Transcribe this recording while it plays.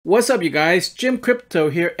What's up, you guys? Jim Crypto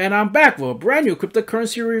here, and I'm back with a brand new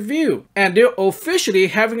cryptocurrency review. And they're officially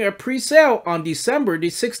having a pre-sale on December the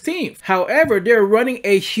 16th. However, they're running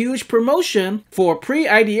a huge promotion for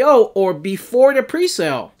pre-IDO or before the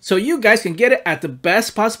pre-sale. So you guys can get it at the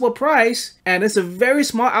best possible price, and it's a very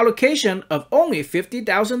small allocation of only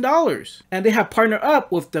 $50,000. And they have partnered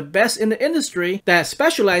up with the best in the industry that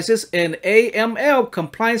specializes in AML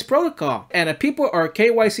compliance protocol. And the people are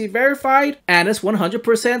KYC verified, and it's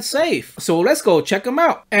 100% safe. So let's go check them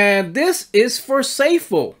out. And this is for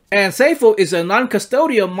Safle. And Safle is a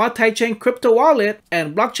non-custodial multi-chain crypto wallet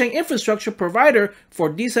and blockchain infrastructure provider for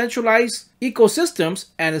decentralized ecosystems,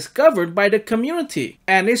 and is governed by the community.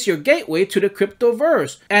 And it's your gateway to the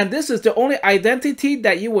cryptoverse. And this is the only identity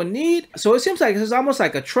that you will need. So it seems like it's almost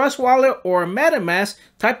like a trust wallet or a metamask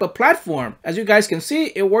type of platform. As you guys can see,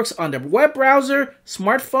 it works on the web browser,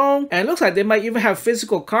 smartphone, and it looks like they might even have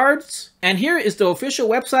physical cards. And here is the official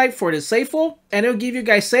website for the Safle, and it'll give you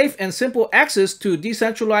guys safe and simple access to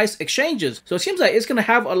decentralized exchanges. So it seems like it's going to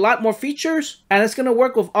have a lot more features, and it's going to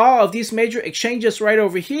work with all of these major exchanges right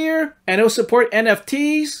over here, and it'll support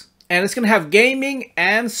NFTs, and it's going to have gaming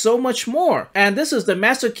and so much more. And this is the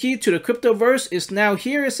master key to the cryptoverse is now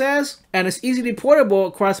here, it says, and it's easily portable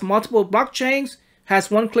across multiple blockchains, has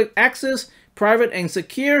one-click access, private and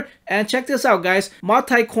secure, and check this out guys,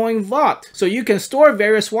 multi-coin vault. So you can store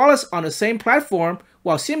various wallets on the same platform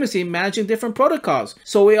while seamlessly managing different protocols.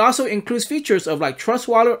 So it also includes features of like Trust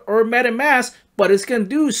Wallet or MetaMask, but it's going to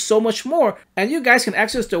do so much more. And you guys can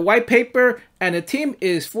access the white paper, and the team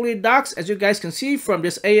is fully doxed, as you guys can see from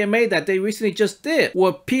this AMA that they recently just did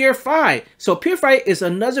with PureFI. So PureFI is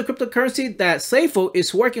another cryptocurrency that Safle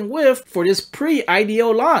is working with for this pre-IDO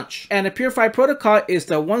launch. And the PureFI protocol is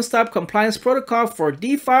the one-stop compliance protocol for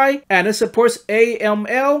DeFi, and it supports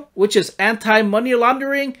AML, which is anti-money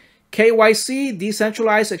laundering, KYC,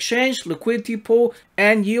 decentralized exchange, liquidity pool,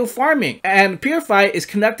 and yield farming. And PureFI is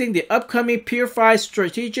conducting the upcoming PureFI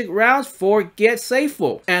strategic rounds for Get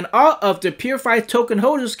Safle. And all of the PureFI token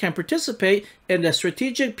holders can participate in the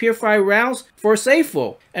strategic PureFI rounds for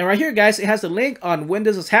Safle. And right here, guys, it has a link on when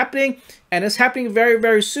this is happening. And it's happening very,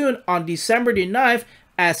 very soon on December the 9th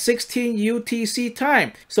at 16 UTC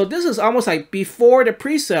time. So this is almost like before the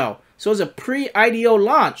pre-sale. So it's a pre-IDO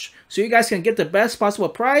launch. So you guys can get the best possible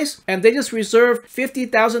price, and they just reserved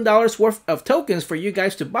 $50,000 worth of tokens for you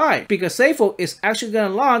guys to buy, because Safle is actually going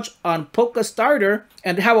to launch on Polka Starter,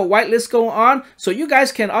 and they have a whitelist going on. So you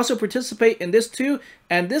guys can also participate in this too.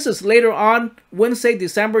 And this is later on Wednesday,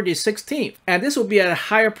 December the 16th. And this will be at a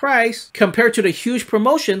higher price compared to the huge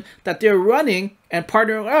promotion that they're running and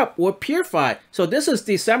partnering up with PureFI. So this is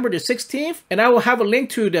December the 16th, and I will have a link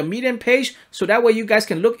to the Medium page, so that way you guys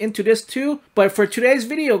can look into this too. But for today's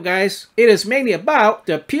video, guys, it is mainly about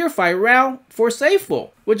the PureFI round for Safle,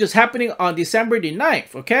 which is happening on December the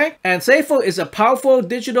 9th, okay? And Safle is a powerful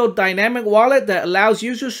digital dynamic wallet that allows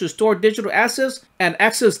users to store digital assets and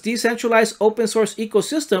access decentralized open source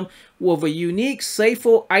ecosystem with a unique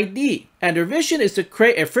Safle ID. And their vision is to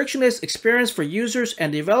create a frictionless experience for users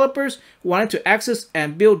and developers wanting to access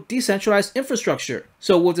and build decentralized infrastructure.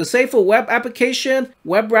 So with the Safle web application,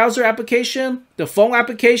 web browser application, the phone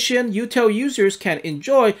application, UTEL users can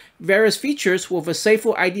enjoy various features with a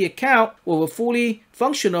Safle ID account with a fully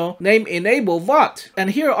functional name-enabled vault. And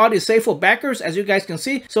here are all the Safle backers, as you guys can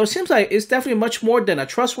see. So it seems like it's definitely much more than a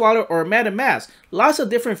Trust Wallet or a MetaMask. Lots of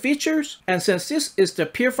different features. And since this is the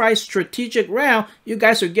PureFI strategic round, you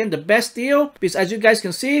guys are getting the best deal, because as you guys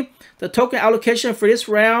can see, the token allocation for this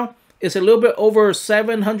round is a little bit over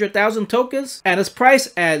 700,000 tokens, and it's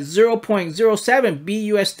priced at 0.07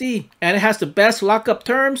 BUSD, and it has the best lockup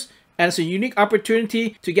terms, and it's a unique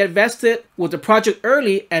opportunity to get vested with the project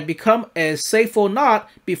early and become a Safle node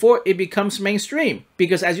before it becomes mainstream.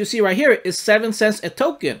 Because as you see right here, it's 7 cents a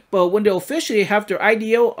token. But when they officially have their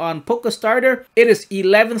IDO on Polka Starter, it is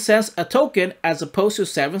 11 cents a token as opposed to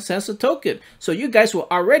 7 cents a token. So you guys will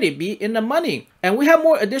already be in the money. And we have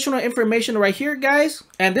more additional information right here, guys.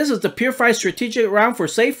 And this is the PureFI strategic round for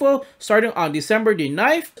Safle starting on December the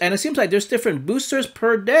 9th. And it seems like there's different boosters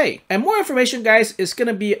per day. And more information, guys, is going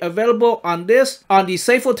to be available on the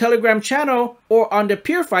Safle Telegram channel or on the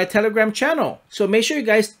PureFI Telegram channel. So make sure you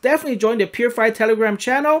guys definitely join the PureFI Telegram Telegram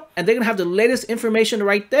channel, and they're gonna have the latest information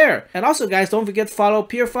right there. And also guys, don't forget to follow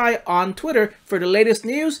PureFI on Twitter for the latest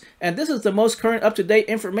news, and this is the most current up-to-date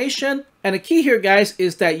information. And the key here guys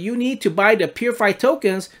is that you need to buy the PureFI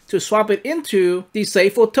tokens to swap it into the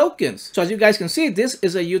Safle tokens. So as you guys can see, this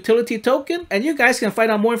is a utility token, and you guys can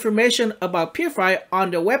find out more information about PureFI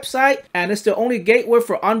on their website, and it's the only gateway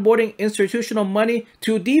for onboarding institutional money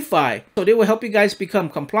to DeFi. So they will help you guys become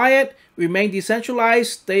compliant, remain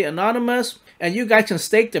decentralized, stay anonymous, and you guys can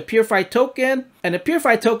stake the PureFI token. And the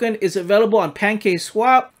PureFI token is available on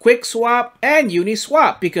PancakeSwap, QuickSwap, and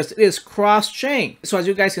Uniswap because it is cross-chain. So as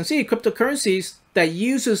you guys can see, cryptocurrencies that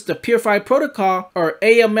uses the PureFI protocol are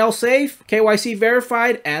AML safe, KYC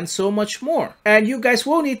verified, and so much more. And you guys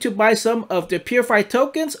will need to buy some of the PureFI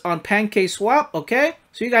tokens on PancakeSwap, okay?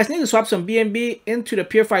 So you guys need to swap some BNB into the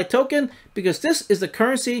PureFI token because this is the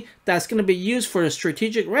currency that's going to be used for the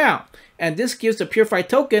strategic round. And this gives the PureFI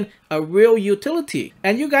token a real utility.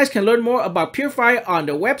 And you guys can learn more about PureFI on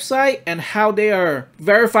the website and how they are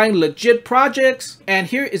verifying legit projects. And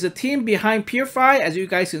here is the team behind PureFI. As you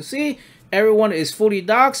guys can see, everyone is fully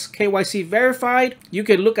doxed, KYC verified. You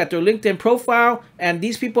can look at their LinkedIn profile, and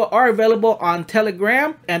these people are available on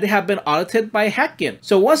Telegram, and they have been audited by Hacking.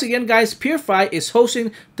 So once again guys, PureFI is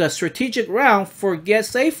hosting the strategic round for Get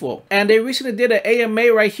Safle, and they recently did an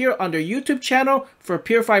AMA right here on their YouTube channel for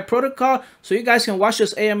PureFI protocol, so you guys can watch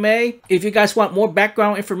this AMA if you guys want more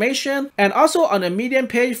background information. And also on the Medium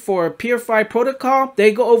page for PureFI protocol,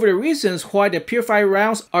 they go over the reasons why the PureFI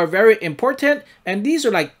rounds are very important, and these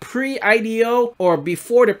are like pre-IDO or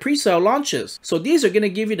before the pre-sale launches. So these are going to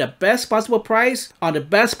give you the best possible price on the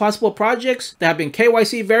best possible projects that have been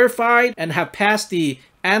KYC verified and have passed the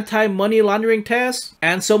anti-money laundering test,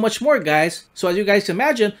 and so much more guys. So as you guys can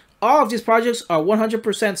imagine, all of these projects are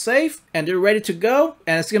 100% safe and they're ready to go,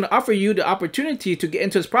 and it's going to offer you the opportunity to get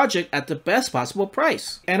into this project at the best possible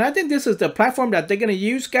price. And I think this is the platform that they're going to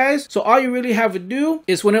use guys. So all you really have to do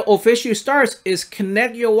is when it officially starts is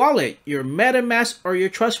connect your wallet, your metamask or your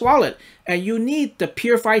trust wallet, and you need the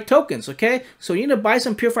PureFI tokens, okay? So you need to buy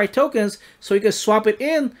some PureFI tokens so you can swap it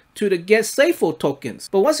in to the Get Safle tokens.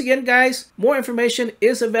 But once again guys, more information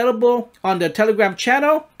is available on the Telegram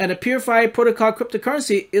channel, and the PureFI protocol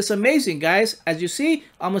cryptocurrency is amazing guys. As you see,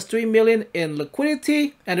 almost 3 million in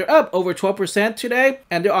liquidity, and they're up over 12% today,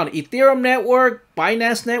 and they're on Ethereum network,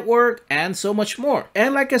 Binance network, and so much more.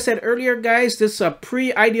 And like I said earlier guys, this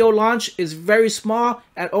pre-IDO launch is very small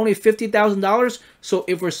at only $50,000. So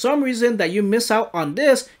if for some reason that you miss out on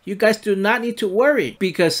this, you guys do not need to worry,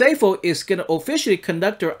 because Safle is going to officially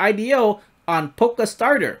conduct their IDO on Polka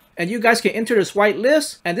Starter, and you guys can enter this white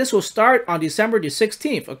list, and this will start on December the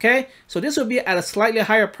 16th, okay? So this will be at a slightly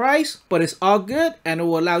higher price, but it's all good, and it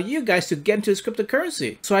will allow you guys to get into this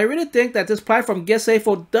cryptocurrency. So I really think that this platform Get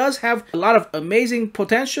Safle does have a lot of amazing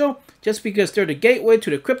potential, just because they're the gateway to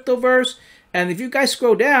the cryptoverse. And if you guys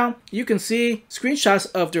scroll down, you can see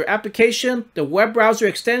screenshots of their application, the web browser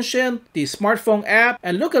extension, the smartphone app,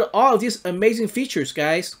 and look at all of these amazing features,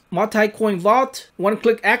 guys. Multi-coin vault,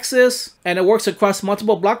 one-click access, and it works across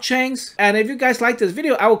multiple blockchains. And if you guys like this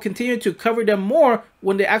video, I will continue to cover them more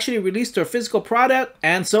when they actually release their physical product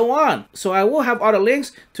and so on. So I will have all the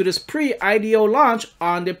links to this pre-IDO launch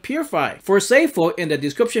on the PureFI for Safle in the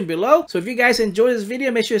description below. So if you guys enjoyed this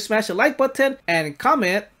video, make sure to smash the like button and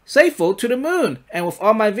comment Safle to the moon. And with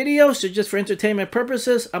all my videos, they're just for entertainment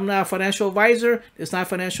purposes. I'm not a financial advisor. It's not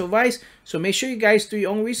financial advice. So make sure you guys do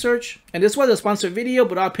your own research. And this was a sponsored video,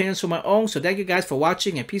 but all opinions for my own. So thank you guys for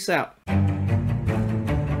watching, and peace out.